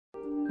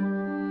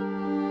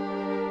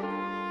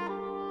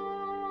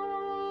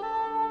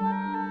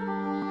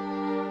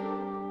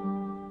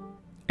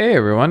Hey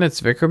everyone,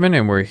 it's Vickerman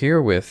and we're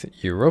here with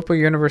Europa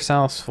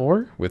Universalis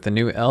IV with the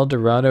new El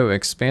Dorado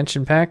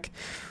expansion pack.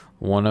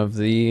 One of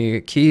the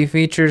key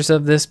features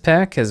of this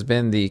pack has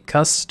been the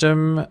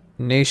custom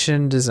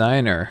nation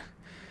designer.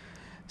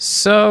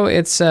 So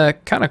it's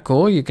kind of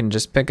cool. You can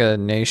just pick a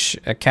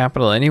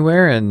capital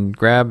anywhere and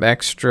grab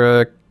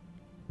extra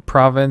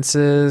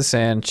provinces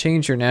and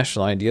change your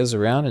national ideas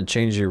around and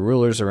change your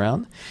rulers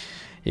around.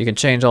 You can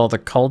change all the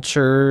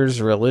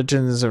cultures,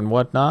 religions, and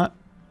whatnot.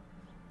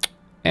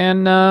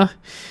 And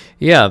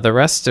yeah, the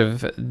rest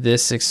of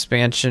this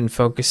expansion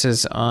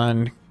focuses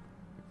on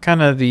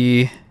kind of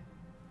the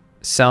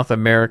South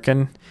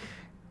American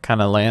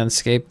kind of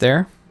landscape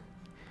there.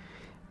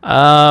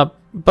 But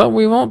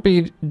we won't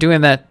be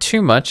doing that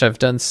too much. I've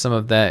done some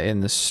of that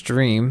in the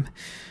stream,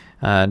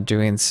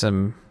 doing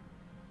some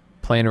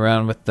playing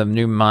around with the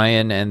new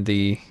Mayan and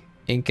the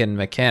Incan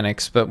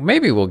mechanics, but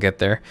maybe we'll get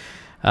there.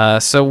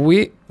 So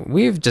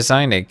we've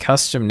designed a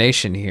custom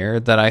nation here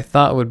that I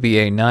thought would be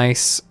a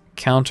nice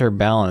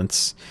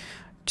counterbalance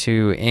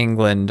to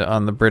England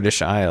on the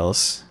British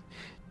Isles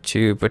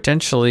to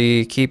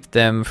potentially keep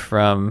them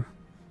from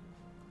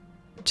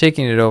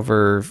taking it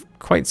over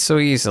quite so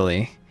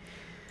easily.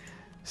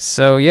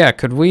 So yeah,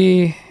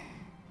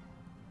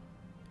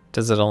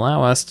 does it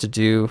allow us to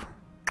do,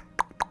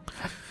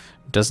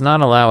 does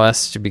not allow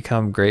us to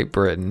become Great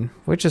Britain,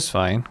 which is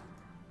fine.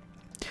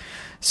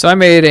 So I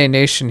made a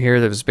nation here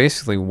that was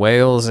basically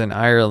Wales and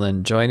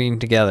Ireland joining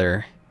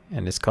together,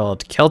 and it's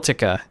called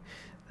Celtica.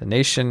 The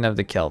nation of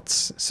the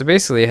Celts. So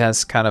basically it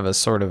has kind of a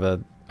sort of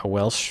a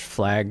Welsh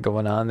flag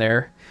going on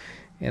there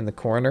in the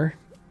corner.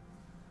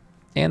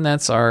 And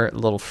that's our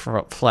little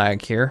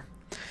flag here.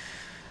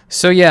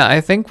 So yeah, I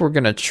think we're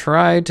going to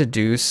try to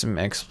do some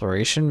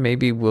exploration.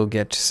 Maybe we'll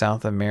get to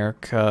South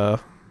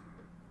America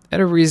at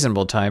a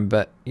reasonable time.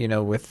 But, you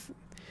know, with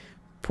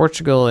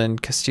Portugal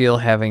and Castile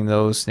having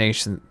those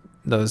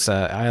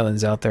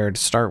islands out there to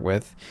start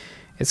with,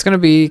 it's going to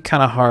be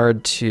kind of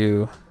hard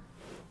to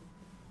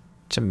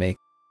make.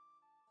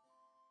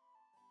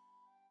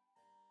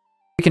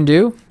 We can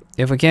do,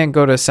 if we can't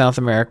go to South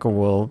America,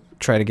 we'll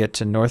try to get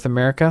to North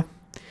America.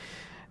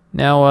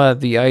 Now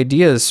the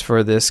ideas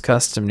for this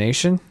custom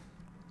nation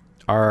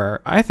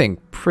are, I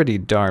think, pretty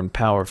darn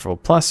powerful.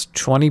 Plus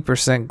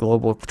 20%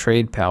 global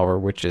trade power,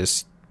 which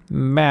is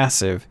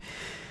massive,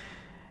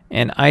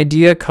 and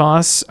idea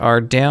costs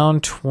are down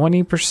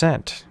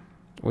 20%,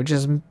 which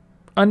is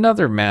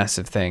another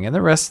massive thing. And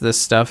the rest of this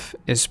stuff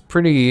is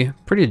pretty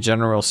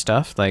general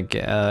stuff, like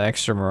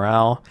extra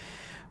morale,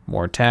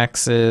 more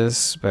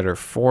taxes, better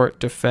fort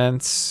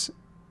defense,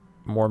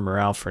 more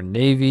morale for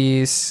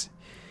navies,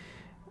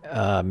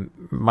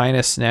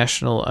 minus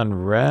national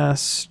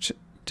unrest,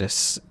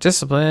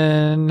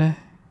 discipline,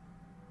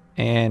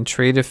 and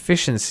trade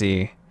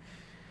efficiency.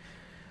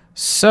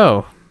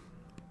 So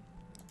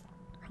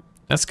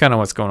that's kind of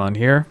what's going on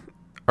here.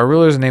 Our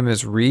ruler's name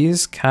is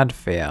Riz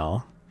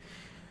Cadfael,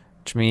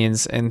 which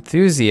means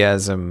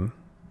enthusiasm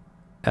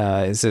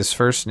is his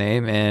first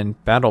name,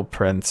 and Battle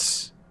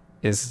Prince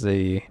is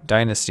the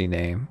dynasty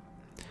name.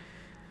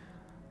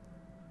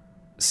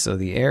 So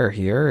the heir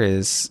here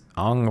is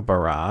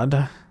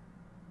Angbarad.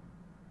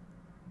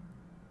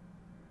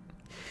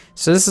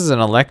 So this is an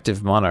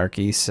elective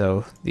monarchy,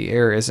 so the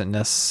heir isn't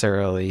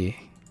necessarily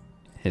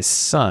his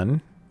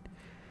son.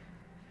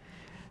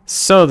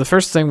 So the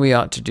first thing we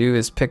ought to do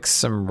is pick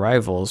some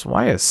rivals.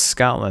 Why is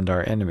Scotland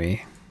our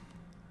enemy?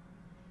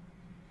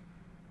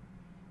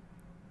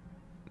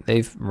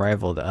 They've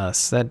rivaled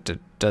us.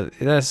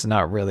 That's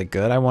not really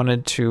good. I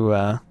wanted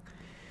to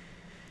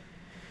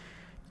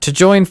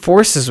join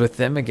forces with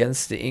them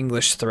against the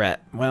English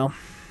threat. Well,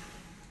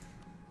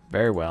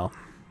 very well.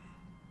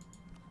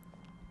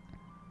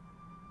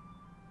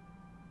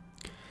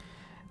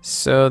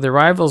 So the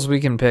rivals we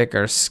can pick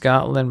are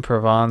Scotland,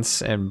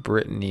 Provence, and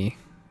Brittany,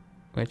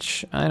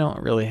 which I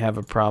don't really have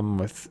a problem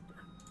with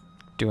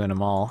doing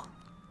them all.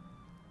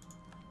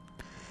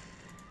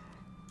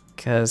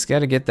 Because got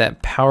to get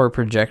that power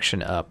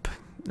projection up.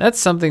 That's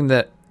something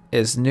that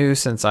is new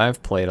since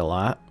I've played a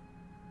lot.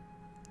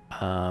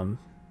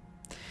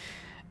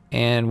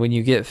 And when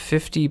you get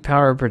 50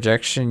 power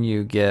projection,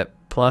 you get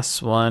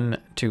 +1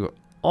 to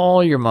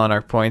all your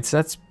monarch points.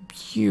 That's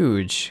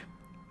huge.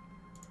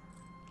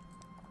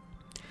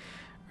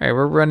 Alright,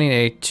 we're running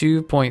a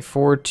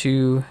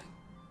 2.42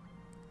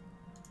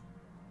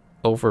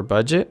 over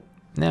budget.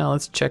 Now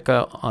let's check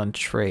out on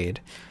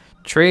trade.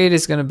 Trade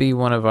is going to be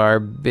one of our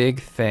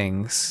big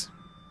things.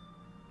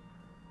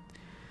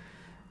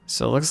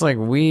 So it looks like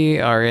we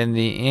are in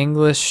the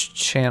English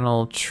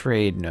Channel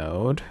trade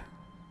node.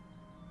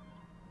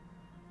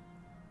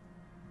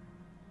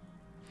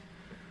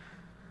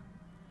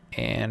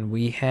 And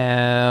we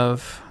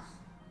have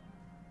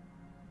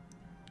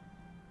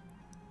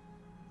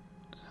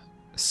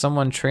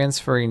someone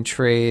transferring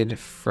trade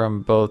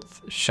from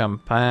both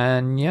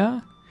Champagne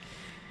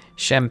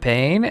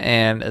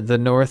and the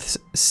North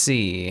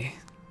Sea.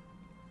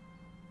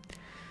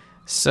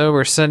 So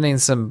we're sending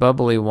some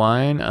bubbly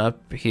wine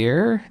up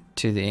here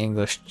to the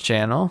English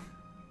Channel.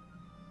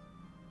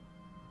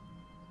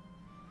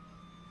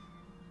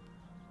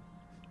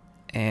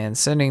 And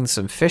sending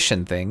some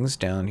fishing things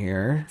down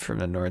here from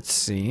the North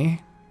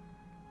Sea.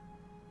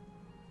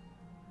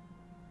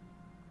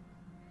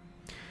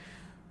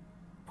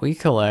 We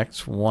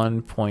collect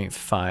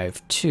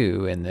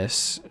 1.52 in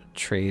this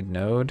trade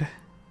node.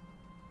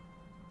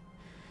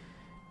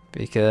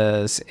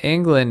 Because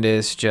England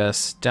is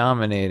just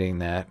dominating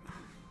that.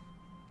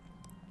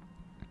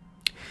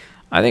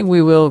 I think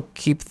we will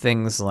keep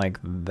things like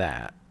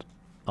that.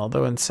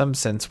 Although in some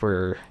sense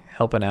we're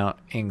helping out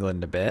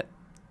England a bit.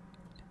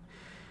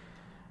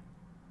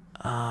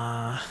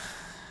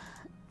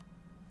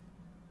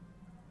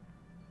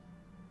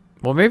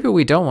 Well, maybe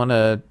we don't want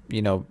to,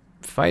 you know,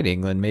 fight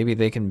England. Maybe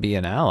they can be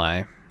an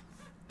ally.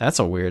 That's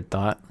a weird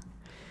thought.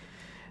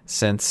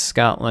 Since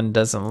Scotland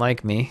doesn't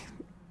like me.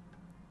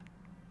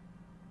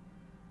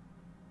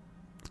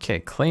 Okay,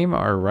 claim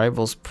our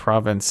rival's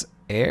province,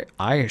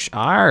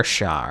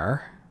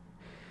 Ayrshire.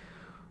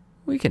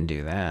 We can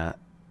do that.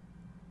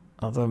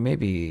 Although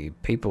maybe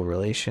people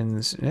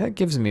relations, that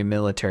gives me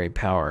military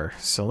power.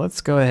 So let's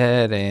go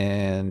ahead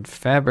and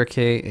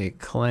fabricate a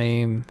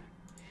claim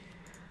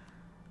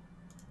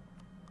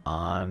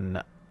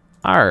on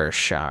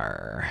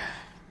Ayrshire.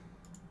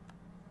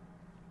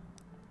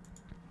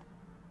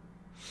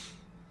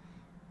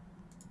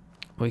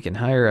 We can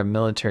hire a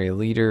military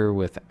leader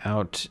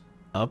without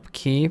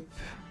upkeep.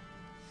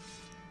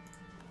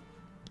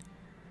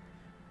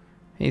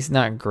 He's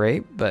not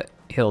great, but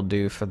he'll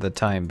do for the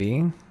time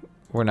being.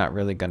 We're not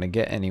really going to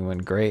get anyone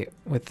great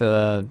with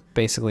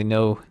basically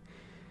no,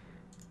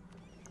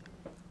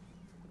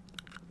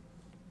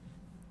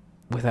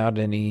 without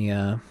any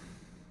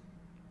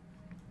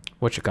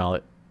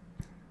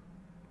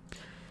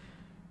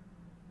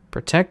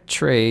protect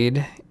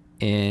trade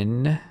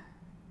in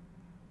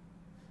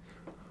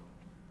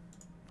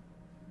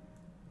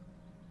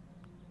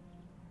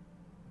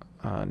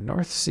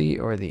North Sea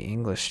or the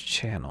English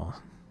Channel.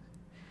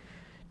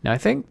 Now I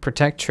think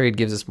protect trade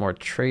gives us more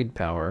trade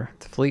power.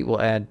 The fleet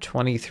will add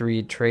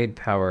 23 trade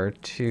power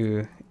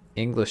to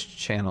English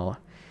Channel.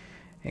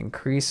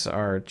 Increase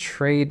our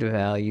trade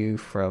value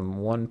from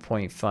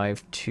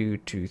 1.52 to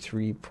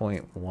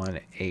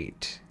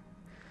 3.18.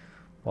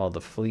 While the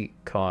fleet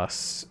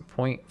costs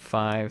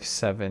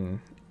 0.57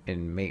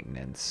 in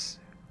maintenance.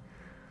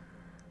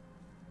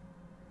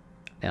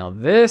 Now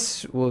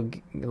this will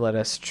let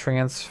us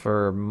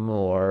transfer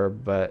more,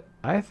 but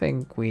I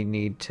think we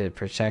need to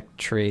protect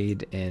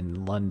trade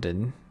in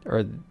London,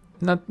 or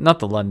not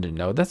the London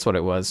node. That's what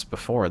it was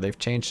before. They've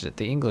changed it.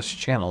 The English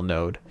Channel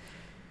node.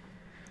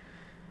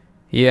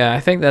 Yeah, I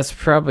think that's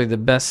probably the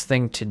best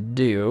thing to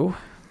do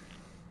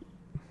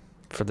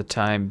for the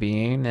time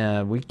being.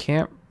 We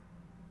can't.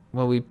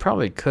 Well, we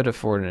probably could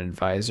afford an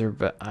advisor,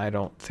 but I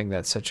don't think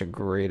that's such a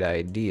great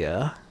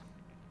idea.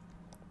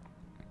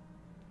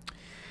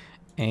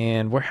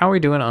 And how are we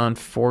doing on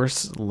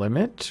force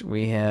limit?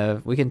 We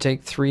can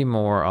take 3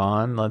 more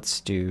on. Let's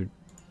do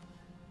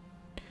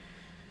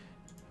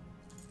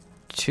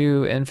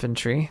 2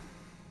 infantry.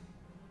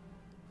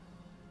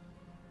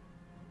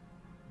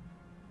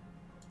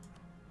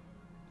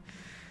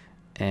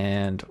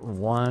 And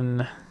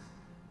 1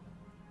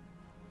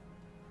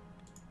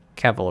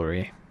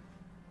 cavalry.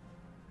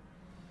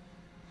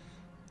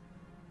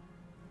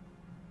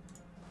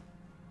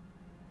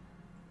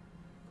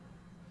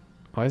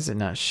 Why is it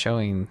not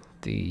showing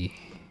the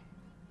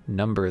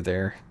number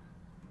there?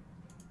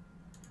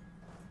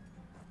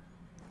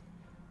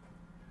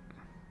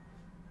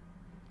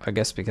 I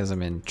guess because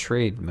I'm in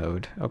trade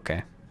mode.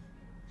 Okay.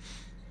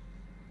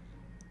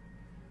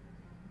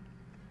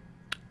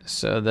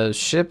 So those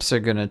ships are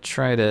going to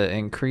try to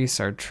increase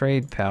our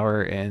trade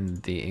power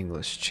in the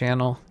English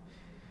Channel.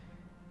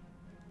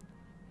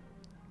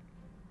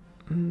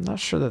 I'm not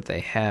sure that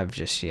they have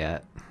just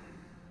yet.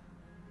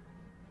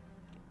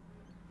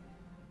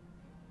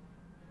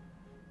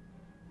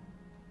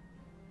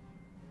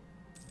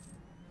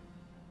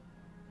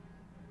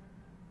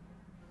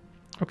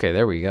 Okay,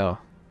 there we go.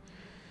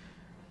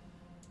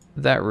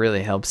 That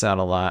really helps out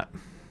a lot.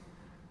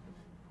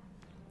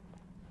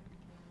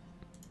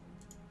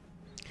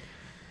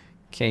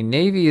 Okay,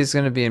 Navy is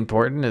going to be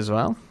important as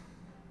well.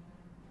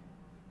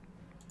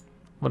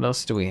 What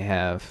else do we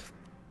have?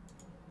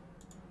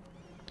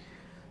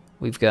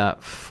 We've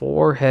got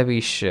 4 heavy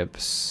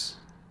ships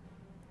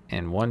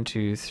and 1,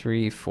 2,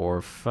 3,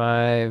 4,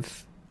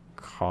 5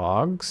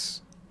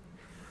 cogs.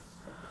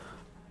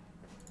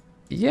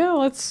 Yeah,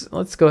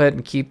 let's go ahead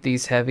and keep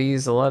these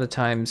heavies. A lot of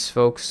times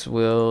folks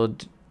will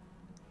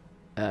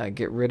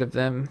get rid of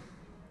them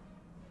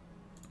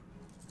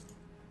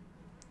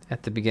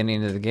at the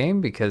beginning of the game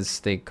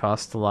because they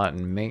cost a lot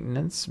in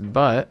maintenance,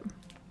 but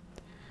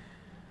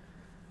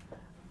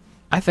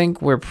I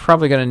think we're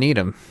probably going to need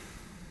them.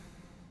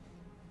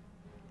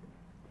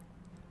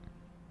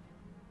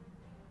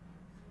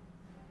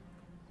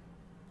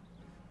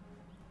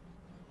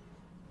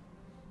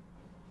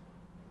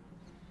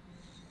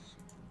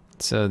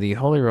 So the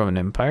Holy Roman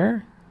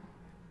Empire,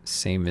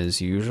 same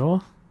as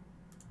usual.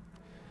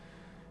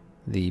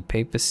 The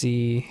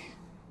papacy.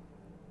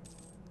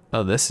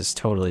 Oh, this is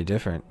totally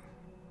different.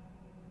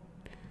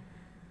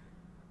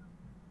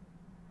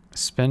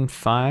 Spend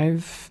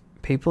 5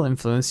 papal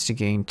influence to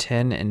gain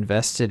 10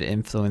 invested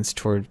influence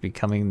towards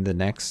becoming the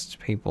next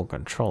papal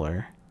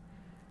controller.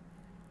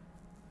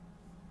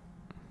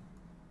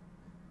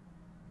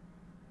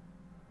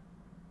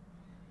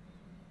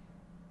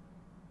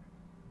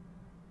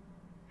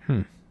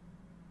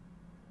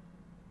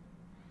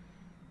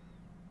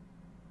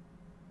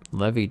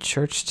 Levy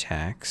church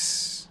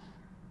tax.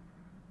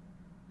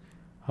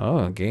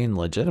 Oh, gain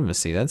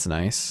legitimacy. That's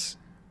nice.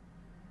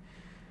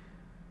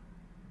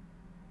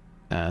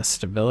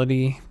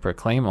 Stability.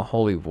 Proclaim a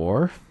holy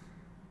war.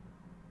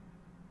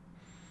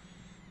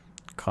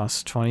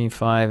 Cost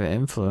 25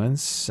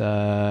 influence.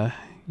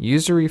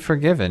 Usury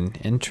forgiven.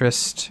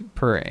 Interest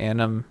per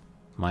annum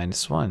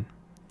 -1.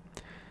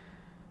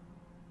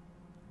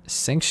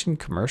 Sanction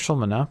commercial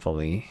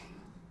monopoly.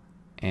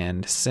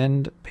 And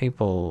send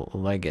papal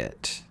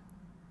legate.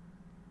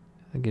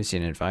 That gives you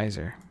an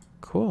advisor.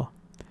 Cool.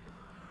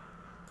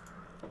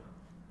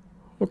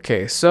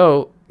 Okay,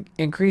 so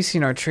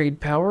increasing our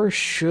trade power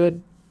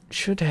should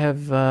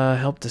have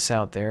helped us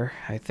out there,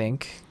 I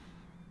think.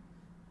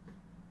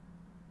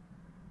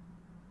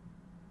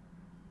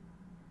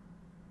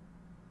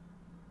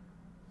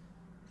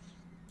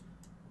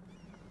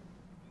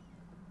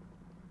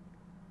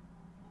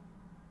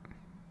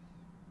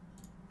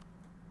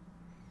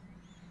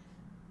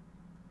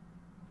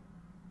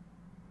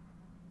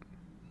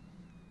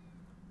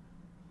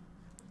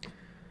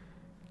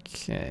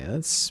 Okay,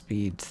 let's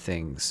speed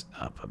things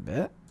up a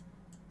bit.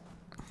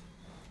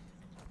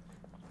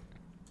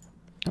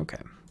 Okay,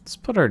 let's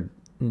put our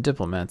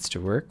diplomats to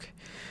work.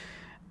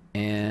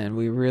 And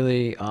we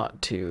really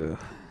ought to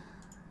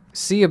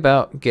see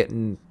about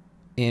getting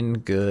in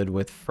good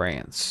with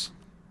France.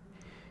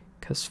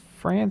 Because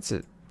France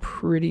is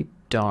pretty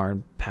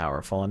darn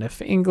powerful. And if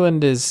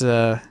England is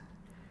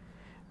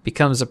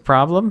becomes a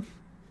problem,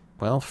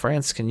 well,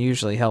 France can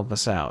usually help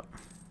us out.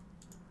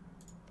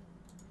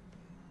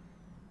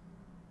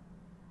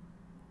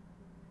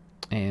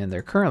 And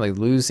they're currently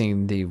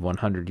losing the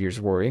 100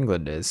 Years' War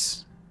England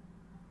is.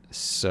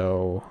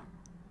 So,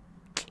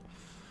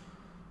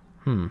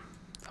 I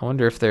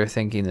wonder if they're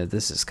thinking that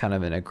this is kind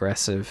of an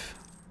aggressive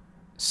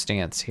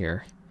stance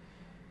here.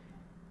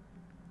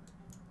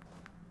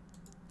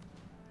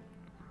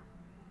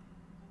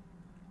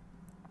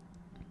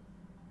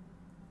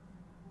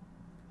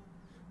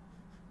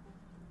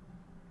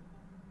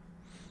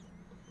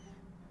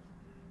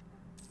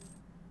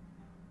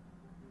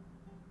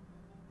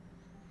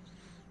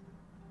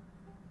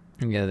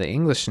 Yeah, the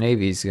English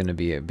Navy is going to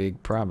be a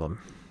big problem.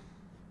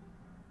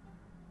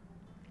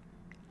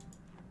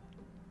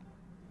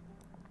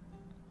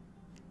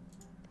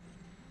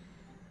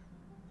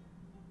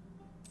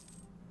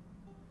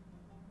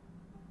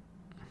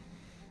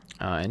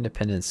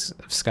 Independence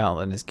of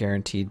Scotland is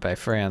guaranteed by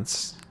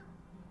France.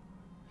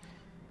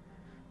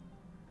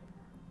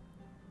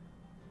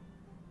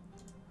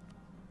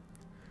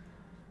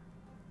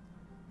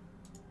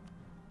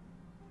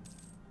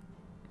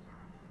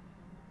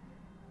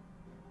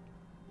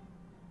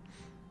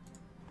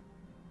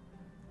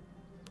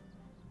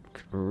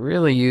 Could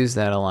really use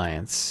that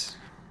alliance.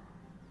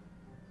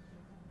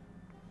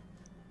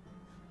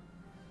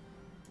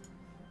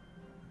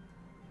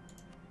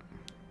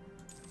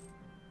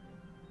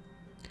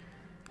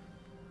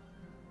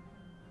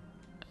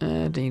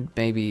 Need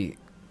maybe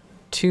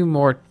 2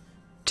 more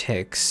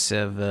ticks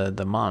of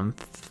the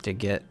month to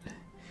get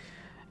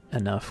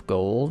enough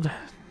gold.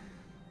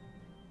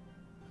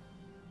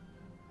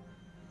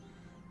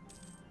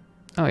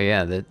 Oh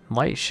yeah, the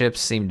light ships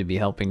seem to be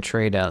helping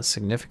trade out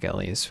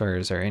significantly as far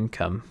as our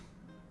income.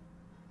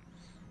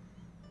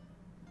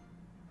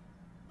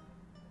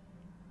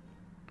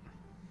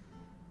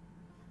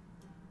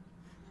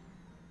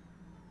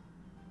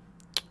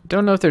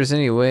 Don't know if there's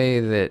any way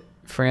that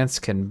France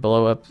can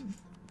blow up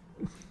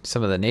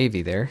some of the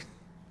navy there.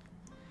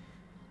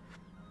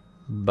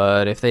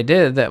 But if they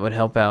did, that would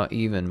help out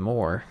even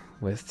more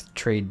with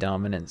trade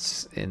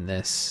dominance in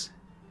this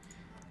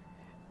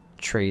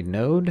trade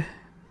node.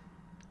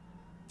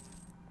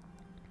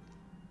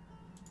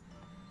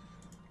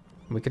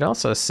 We could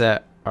also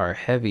set our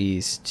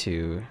heavies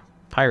to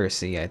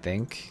piracy, I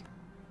think.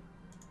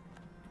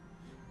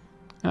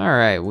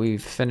 Alright,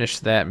 we've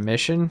finished that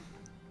mission.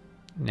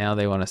 Now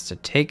they want us to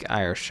take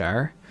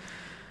Ayrshire.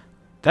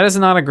 That is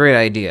not a great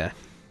idea,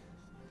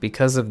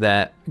 because of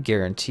that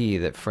guarantee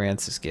that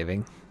France is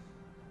giving.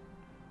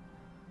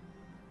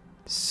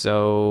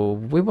 So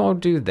we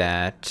won't do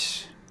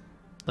that.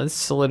 Let's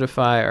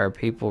solidify our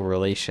papal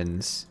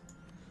relations.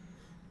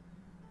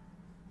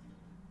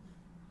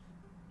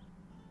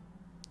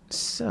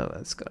 So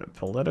let's go to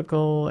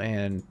political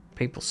and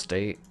papal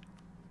state.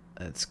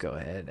 Let's go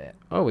ahead and,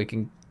 oh, we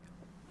can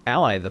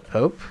ally the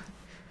Pope.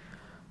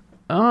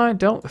 I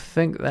don't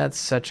think that's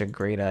such a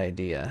great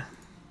idea.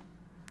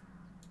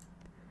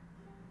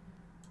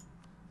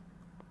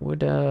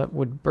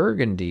 Would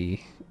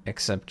Burgundy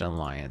accept an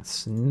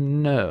alliance?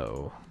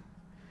 No.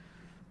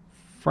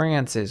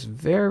 France is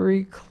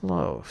very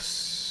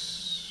close.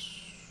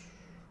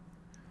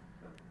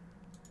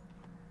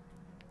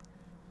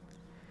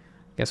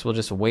 Guess we'll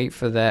just wait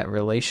for that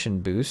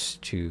relation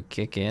boost to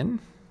kick in.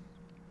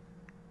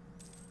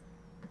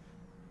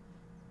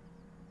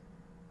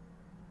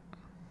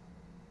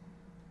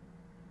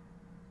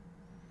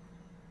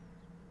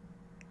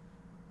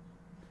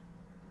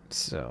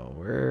 So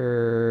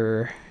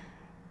we're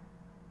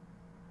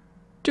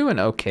doing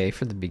okay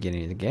for the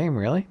beginning of the game,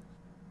 really.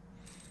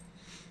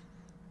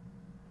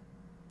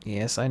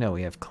 Yes, I know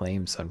we have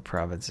claims on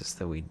provinces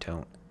that we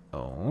don't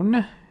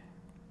own.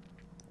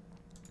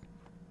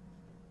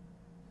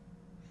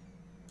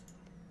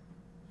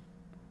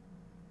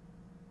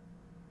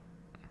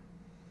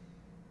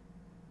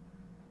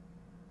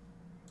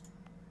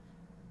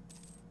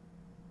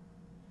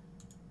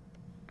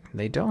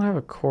 They don't have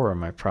a core in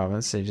my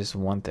province, they just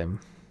want them.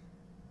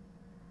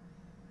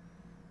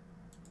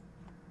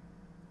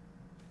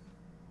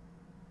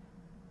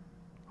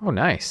 Oh,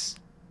 nice.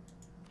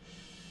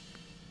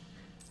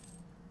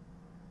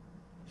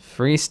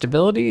 Free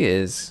stability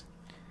is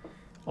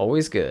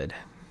always good.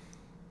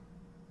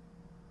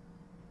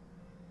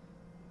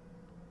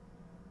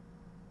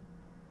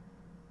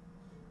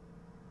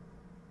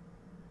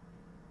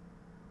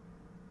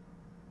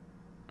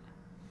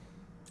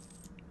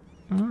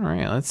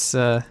 Alright, let's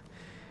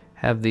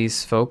have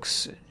these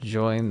folks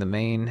join the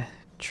main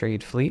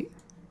trade fleet.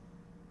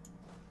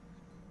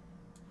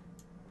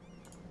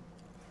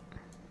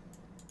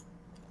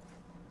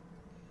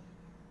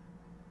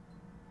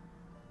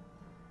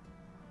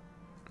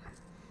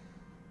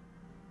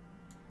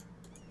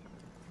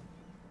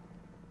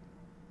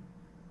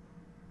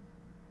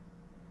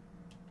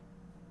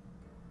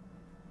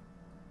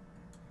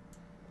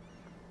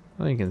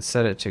 Well, you can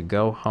set it to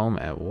go home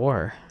at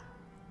war.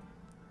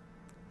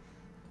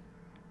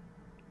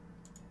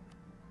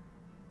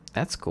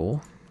 That's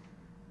cool.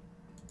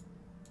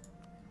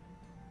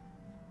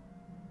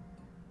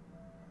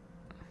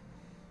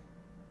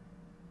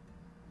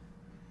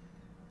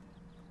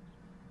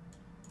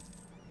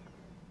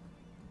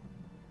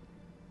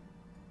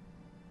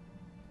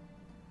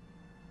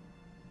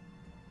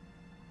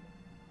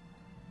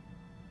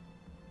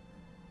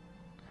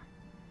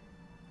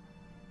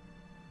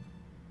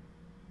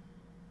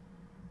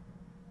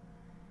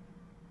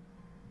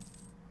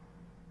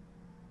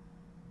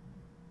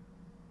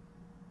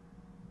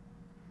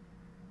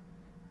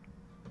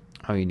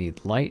 Oh, you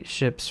need light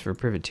ships for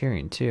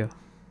privateering too.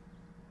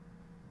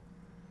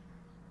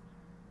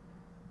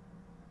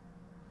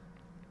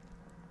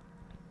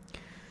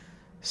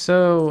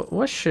 So,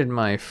 what should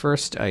my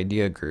first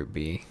idea group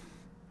be?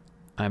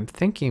 I'm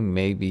thinking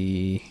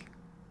maybe...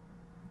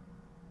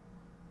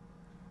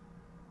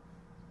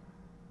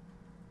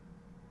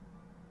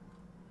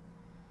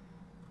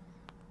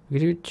 we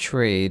do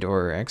trade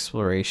or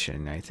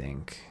exploration, I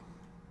think.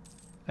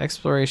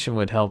 Exploration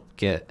would help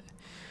get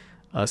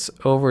us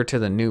over to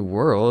the New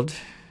World,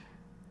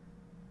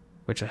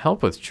 which will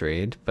help with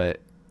trade, but...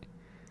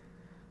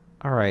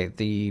 Alright,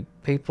 the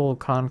Papal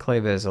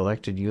Conclave has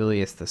elected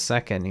Julius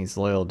II. He's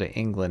loyal to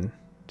England.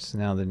 He's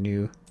now the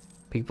new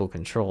people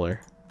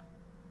controller.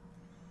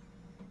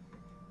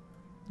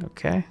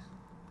 Okay.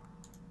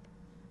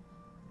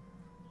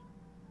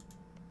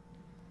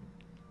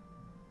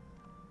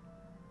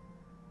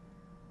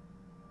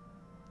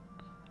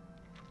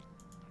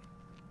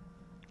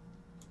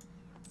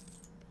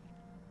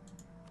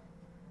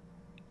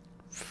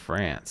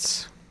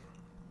 France.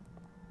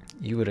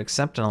 You would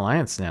accept an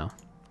alliance now.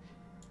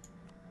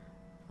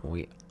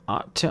 We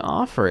ought to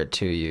offer it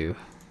to you.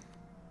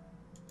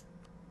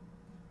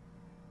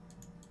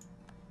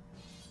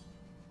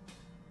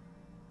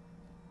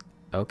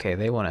 Okay,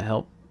 they want to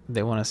help.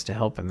 They want us to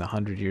help in the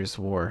 100 Years'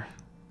 War.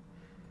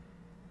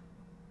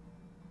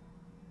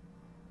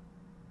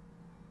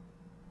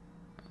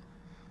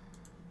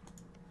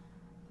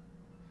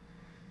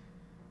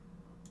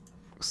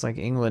 Looks like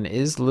England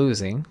is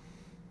losing.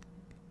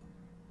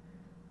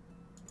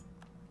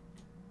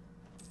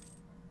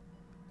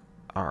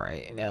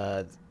 Alright,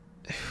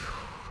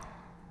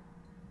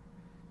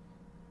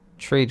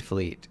 trade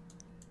fleet.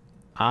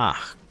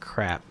 Ah,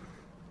 crap.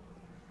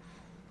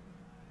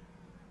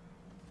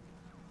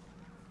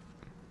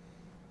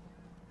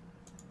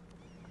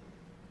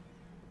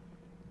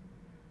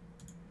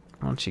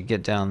 Why don't you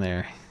get down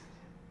there?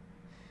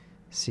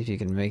 See if you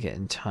can make it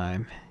in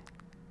time.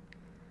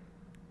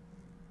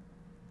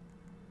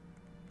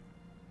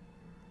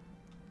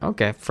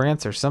 Okay,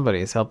 France or somebody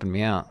is helping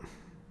me out.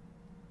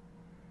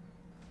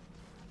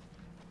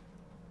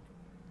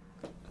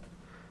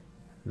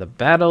 The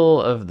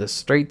Battle of the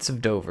Straits of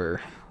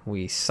Dover.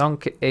 We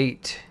sunk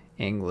 8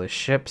 English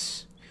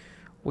ships.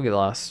 We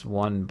lost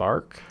 1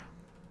 bark.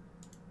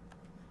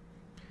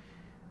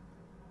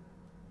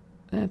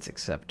 That's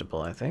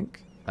acceptable, I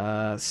think.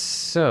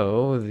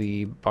 So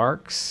the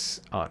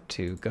barks ought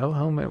to go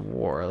home at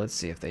war. Let's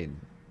see if they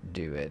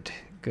do it.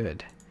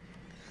 Good.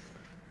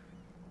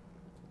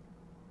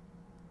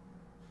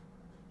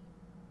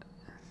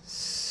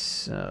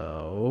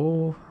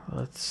 So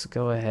let's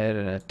go ahead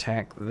and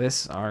attack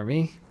this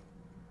army.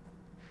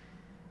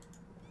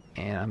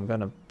 And I'm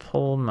gonna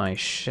pull my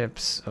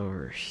ships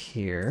over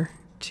here.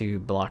 to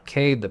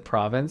blockade the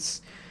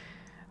province.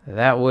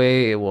 That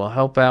way it will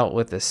help out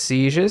with the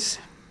sieges.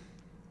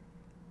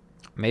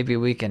 Maybe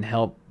we can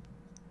help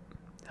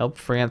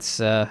France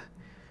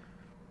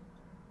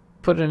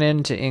put an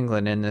end to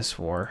England in this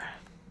war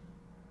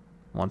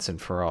once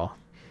and for all.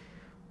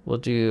 We'll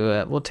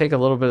take a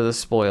little bit of the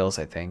spoils,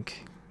 I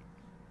think.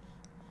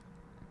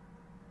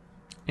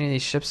 Any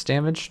ships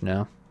damaged?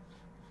 No.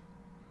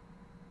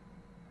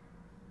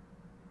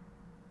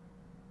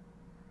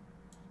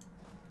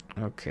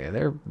 Okay,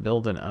 they're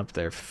building up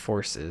their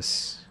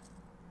forces.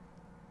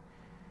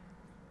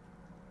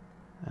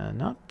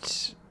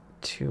 Not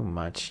too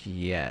much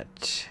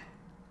yet.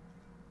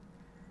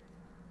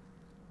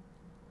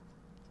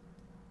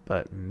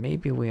 But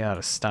maybe we ought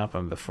to stop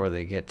them before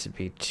they get to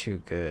be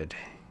too good.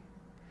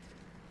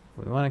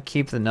 We want to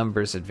keep the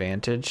numbers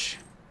advantage.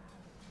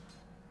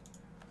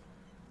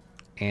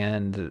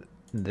 And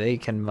they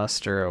can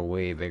muster a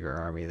way bigger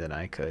army than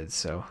I could,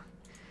 so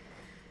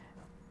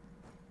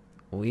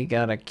we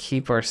gotta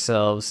keep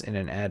ourselves in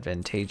an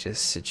advantageous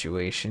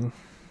situation.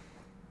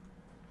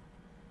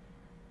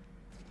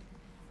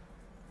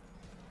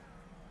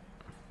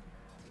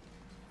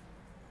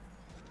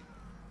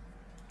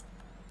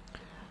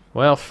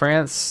 Well,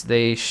 France,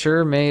 they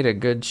sure made a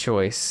good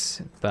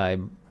choice by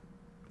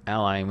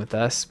allying with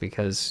us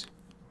because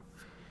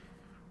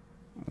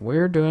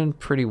we're doing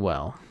pretty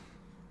well.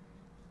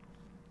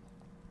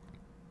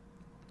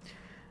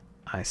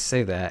 I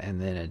say that, and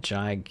then a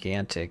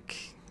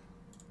gigantic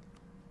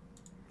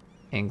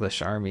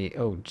English army.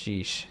 Oh,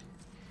 geesh.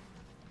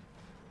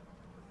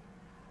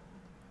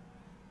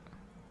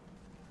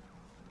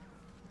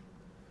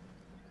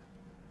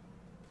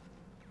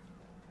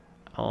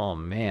 Oh,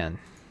 man.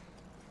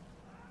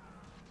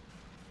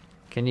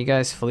 Can you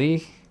guys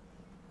flee?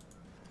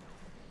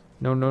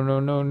 No, no, no,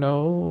 no,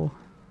 no.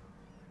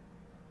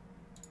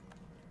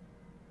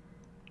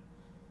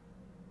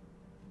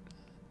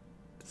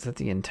 Is that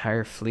the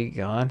entire fleet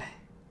gone?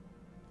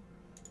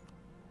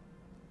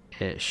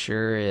 It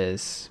sure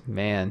is,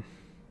 man.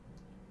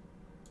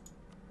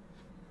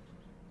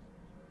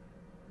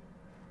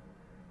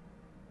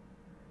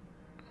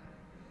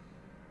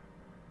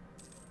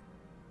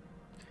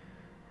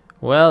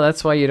 Well,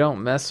 that's why you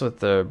don't mess with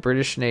the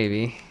British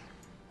Navy.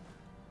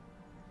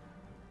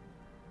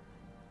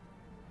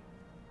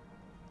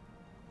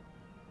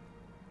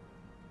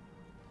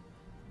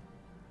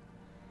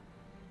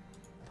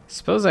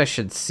 Suppose I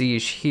should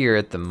siege here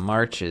at the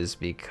marches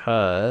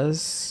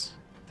because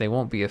they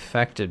won't be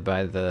affected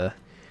by the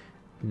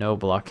no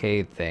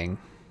blockade thing.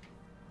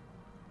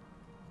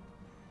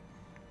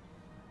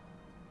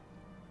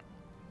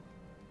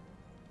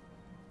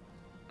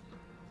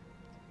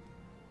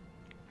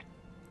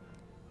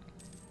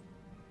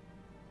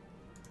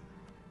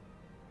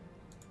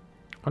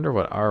 Wonder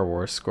what our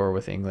war score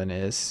with England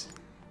is.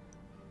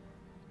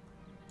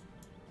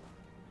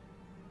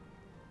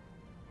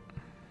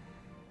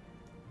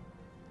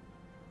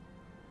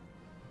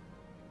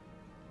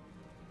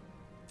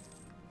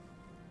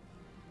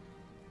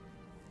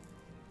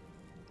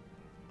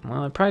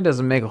 Well, it probably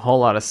doesn't make a whole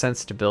lot of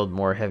sense to build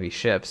more heavy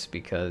ships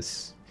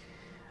because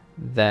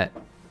that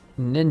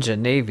ninja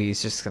navy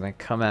is just going to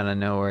come out of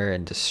nowhere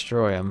and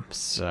destroy them.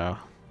 So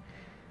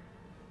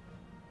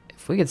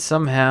if we could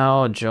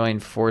somehow join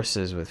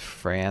forces with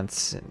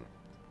France and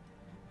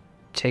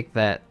take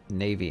that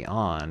navy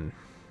on,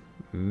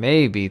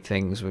 maybe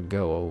things would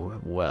go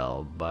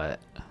well, but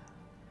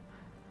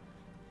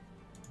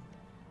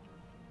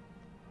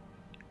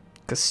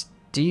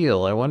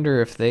Castile, I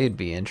wonder if they'd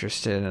be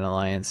interested in an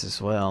alliance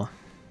as well.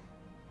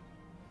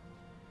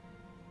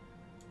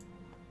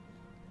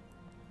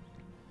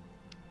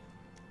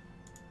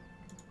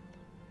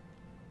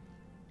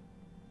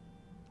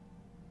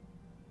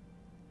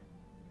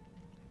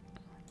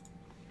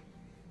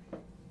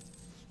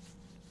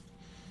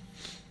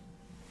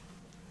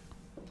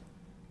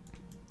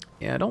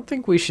 Yeah, I don't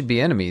think we should be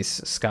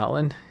enemies,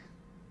 Scotland.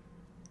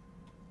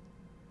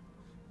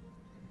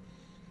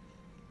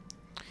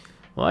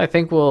 Well, I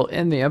think we'll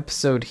end the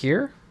episode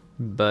here,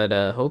 but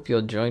hope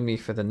you'll join me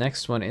for the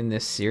next one in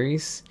this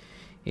series.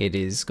 It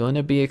is going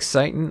to be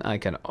exciting, I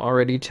can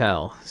already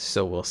tell,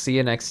 so we'll see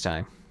you next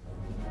time.